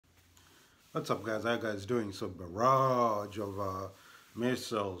What's up, guys? How you guys doing? So, barrage of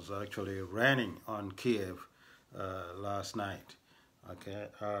missiles actually raining on Kiev last night. Okay,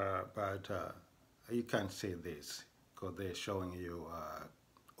 but you can't see this because they're showing you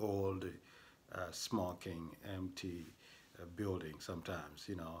old, smoking, empty building. Sometimes,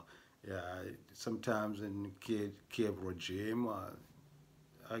 yeah. Sometimes in Kiev regime,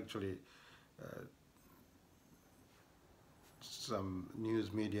 actually, some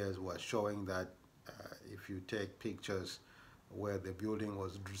news medias were showing that if you take pictures where the building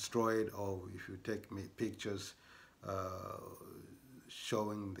was destroyed, or if you take pictures uh,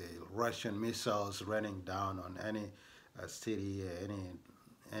 showing the Russian missiles raining down on any city,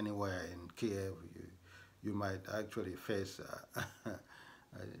 anywhere in Kiev, you might actually face a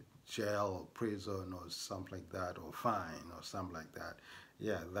jail or prison or something like that, or fine or something like that.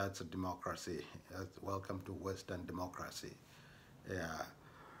 Yeah, that's a democracy. Welcome to Western democracy. Yeah.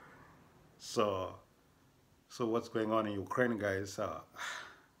 So, so what's going on in Ukraine, guys?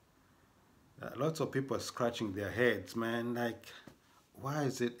 Lots of people are scratching their heads, man. Like, why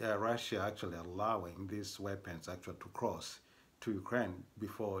is it Russia actually allowing these weapons actually to cross to Ukraine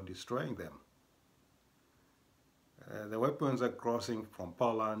before destroying them? The weapons are crossing from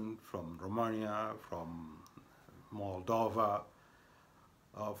Poland, from Romania, from Moldova,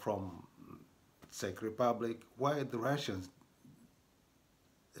 from Czech Republic. Why the Russians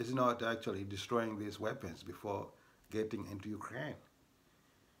is not actually destroying these weapons before getting into Ukraine?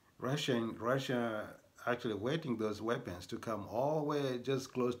 Russia actually waiting those weapons to come all the way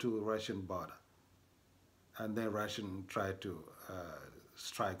just close to the Russian border, and then Russian try to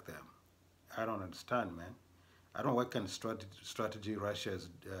strike them. I don't understand, man. I don't know what kind of strategy Russia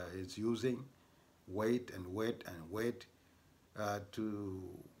is using. Wait and wait and wait to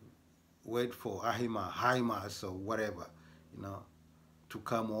wait for HIMARS or whatever, you know, to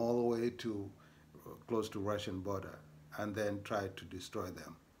come all the way to close to Russian border and then try to destroy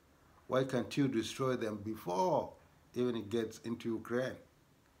them. Why can't you destroy them before even it gets into Ukraine?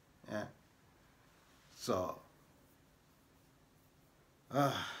 Yeah. So,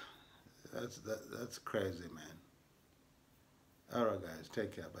 ah, that's crazy, man. All right, guys,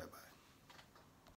 take care. Bye bye.